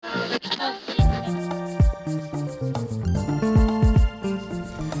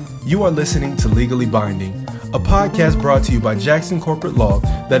You are listening to Legally Binding, a podcast brought to you by Jackson Corporate Law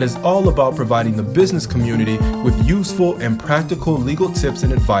that is all about providing the business community with useful and practical legal tips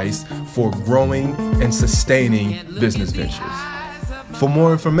and advice for growing and sustaining business ventures. For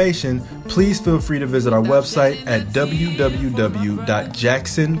more information, please feel free to visit our website at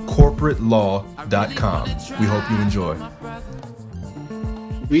www.jacksoncorporatelaw.com. We hope you enjoy.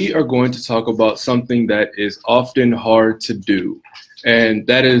 We are going to talk about something that is often hard to do, and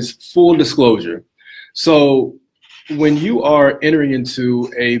that is full disclosure. So when you are entering into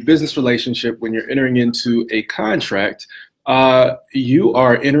a business relationship, when you're entering into a contract, you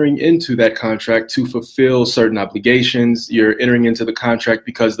are entering into that contract to fulfill certain obligations. You're entering into the contract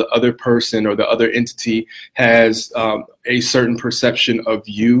because the other person or the other entity has a certain perception of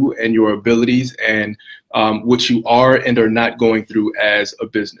you and your abilities and what you are and are not going through as a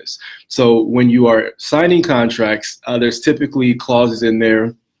business. So when you are signing contracts, there's typically clauses in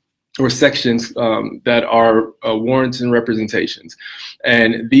there or sections that are warrants and representations.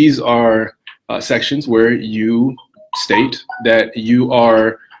 And these are sections where you state that you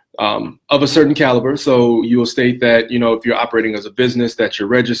are of a certain caliber. So you will state that, you know, if you're operating as a business, that you're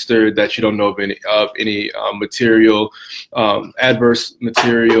registered, that you don't know of any material, adverse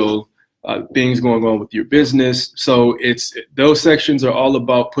material things going on with your business. So those sections are all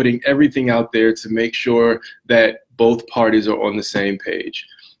about putting everything out there to make sure that both parties are on the same page.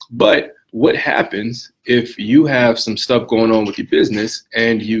 But what happens if you have some stuff going on with your business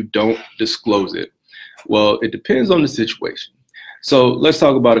and you don't disclose it? Well, it depends on the situation. So let's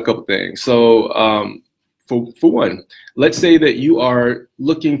talk about a couple things. So for one, let's say that you are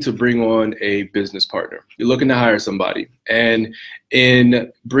looking to bring on a business partner. You're looking to hire somebody. And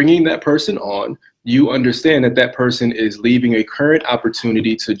in bringing that person on, you understand that that person is leaving a current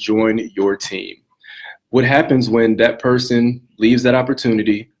opportunity to join your team. What happens when that person leaves that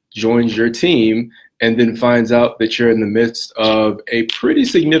opportunity, joins your team, and then finds out that you're in the midst of a pretty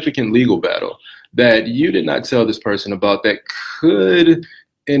significant legal battle that you did not tell this person about that could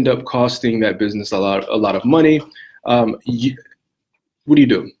end up costing that business a lot of money? What do you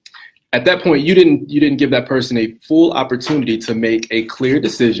do? At that point, you didn't give that person a full opportunity to make a clear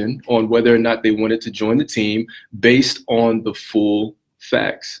decision on whether or not they wanted to join the team based on the full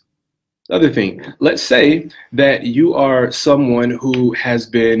facts. Other thing, let's say that you are someone who has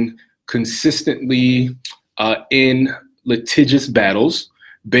been consistently in litigious battles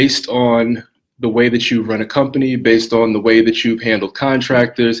based on the way that you run a company, based on the way that you've handled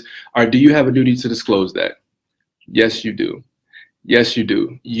contractors. Or do you have a duty to disclose that? Yes, you do. Yes, you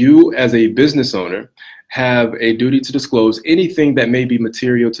do. You, as a business owner, have a duty to disclose anything that may be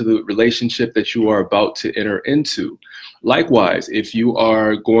material to the relationship that you are about to enter into. Likewise, if you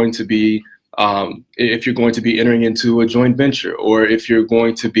are going to be entering into a joint venture, or if you're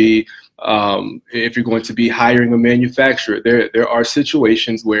going to be hiring a manufacturer, there are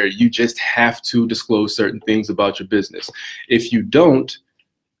situations where you just have to disclose certain things about your business. If you don't,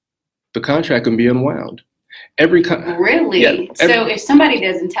 the contract can be unwound. Really? Yeah, so if somebody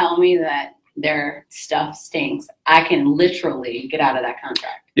doesn't tell me that their stuff stinks, I can literally get out of that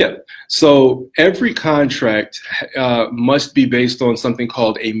contract. Yeah. So every contract must be based on something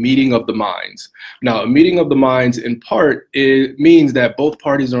called a meeting of the minds. Now, a meeting of the minds, in part, it means that both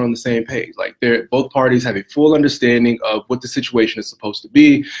parties are on the same page. Like both parties have a full understanding of what the situation is supposed to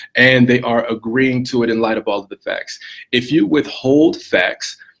be, and they are agreeing to it in light of all of the facts. If you withhold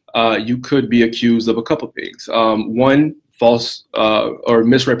facts, you could be accused of a couple things. One, false or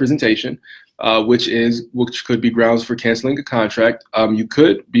misrepresentation, which could be grounds for canceling a contract. You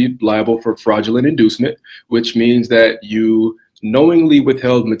could be liable for fraudulent inducement, which means that you knowingly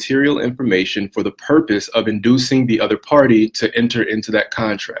withheld material information for the purpose of inducing the other party to enter into that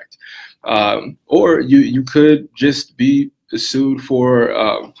contract. Or you could just be sued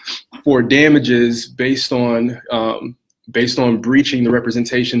for damages based on breaching the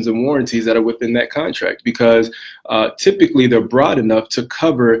representations and warranties that are within that contract, because typically they're broad enough to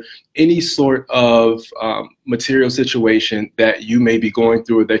cover any sort of material situation that you may be going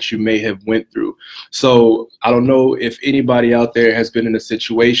through or that you may have went through. So I don't know if anybody out there has been in a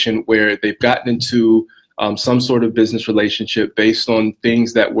situation where they've gotten into some sort of business relationship based on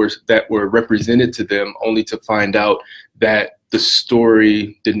things that were represented to them, only to find out that the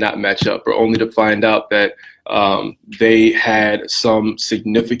story did not match up, or only to find out that they had some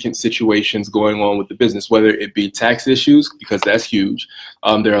significant situations going on with the business, whether it be tax issues, because that's huge.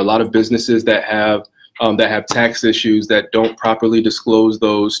 There are a lot of businesses that have tax issues that don't properly disclose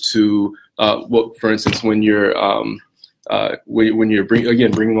those to, for instance, when you're when you're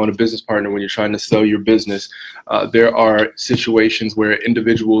bringing on a business partner, when you're trying to sell your business, there are situations where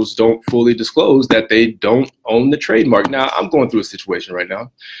individuals don't fully disclose that they don't own the trademark. Now, I'm going through a situation right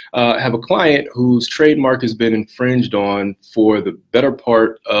now. I have a client whose trademark has been infringed on for the better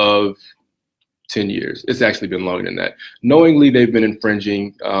part of 10 years. It's actually been longer than that. Knowingly, they've been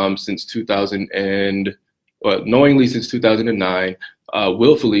infringing since 2009,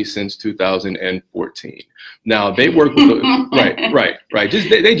 willfully since 2014. Now they work with right.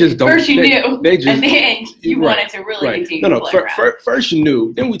 They just don't. First you knew, and then you wanted to really continue. No. First you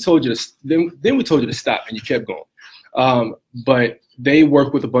knew, then we told you to. Then we told you to stop, and you kept going. But they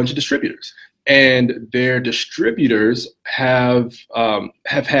work with a bunch of distributors, and their distributors have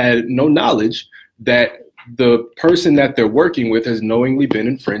had no knowledge that the person that they're working with has knowingly been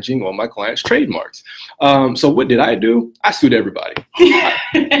infringing on my client's trademarks. So what did I do? I sued everybody.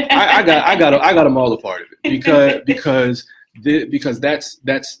 I got them all a part of it because that's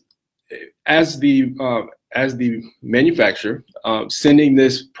as the manufacturer sending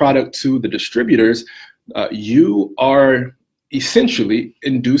this product to the distributors, you are essentially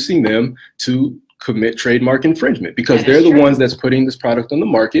inducing them to commit trademark infringement because they're the ones that's putting this product on the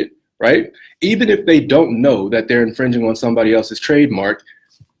market. Right? Even if they don't know that they're infringing on somebody else's trademark,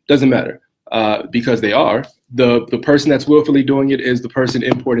 doesn't matter because they are. The person that's willfully doing it is the person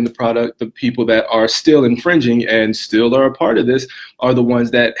importing the product. The people that are still infringing and still are a part of this are the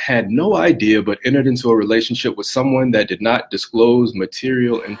ones that had no idea but entered into a relationship with someone that did not disclose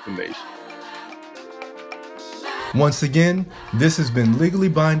material information. Once again, this has been Legally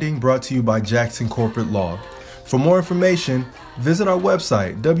Binding, brought to you by Jackson Corporate Law. For more information, visit our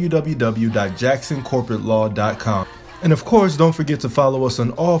website, www.jacksoncorporatelaw.com. And of course, don't forget to follow us on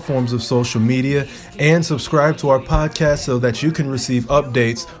all forms of social media and subscribe to our podcast so that you can receive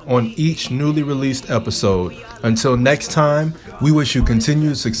updates on each newly released episode. Until next time, we wish you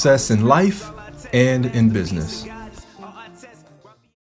continued success in life and in business.